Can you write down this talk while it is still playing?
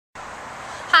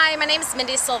Hi, my name is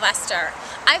Mindy Sylvester.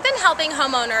 I've been helping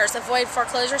homeowners avoid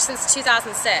foreclosure since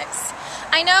 2006.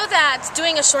 I know that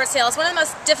doing a short sale is one of the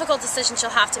most difficult decisions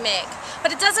you'll have to make,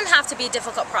 but it doesn't have to be a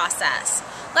difficult process.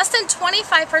 Less than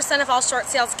 25% of all short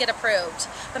sales get approved,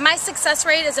 but my success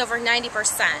rate is over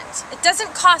 90%. It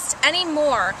doesn't cost any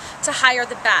more to hire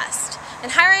the best,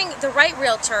 and hiring the right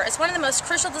realtor is one of the most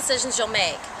crucial decisions you'll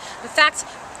make. In fact,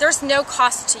 there's no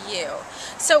cost to you.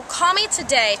 So call me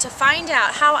today to find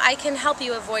out how I can help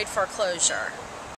you avoid foreclosure.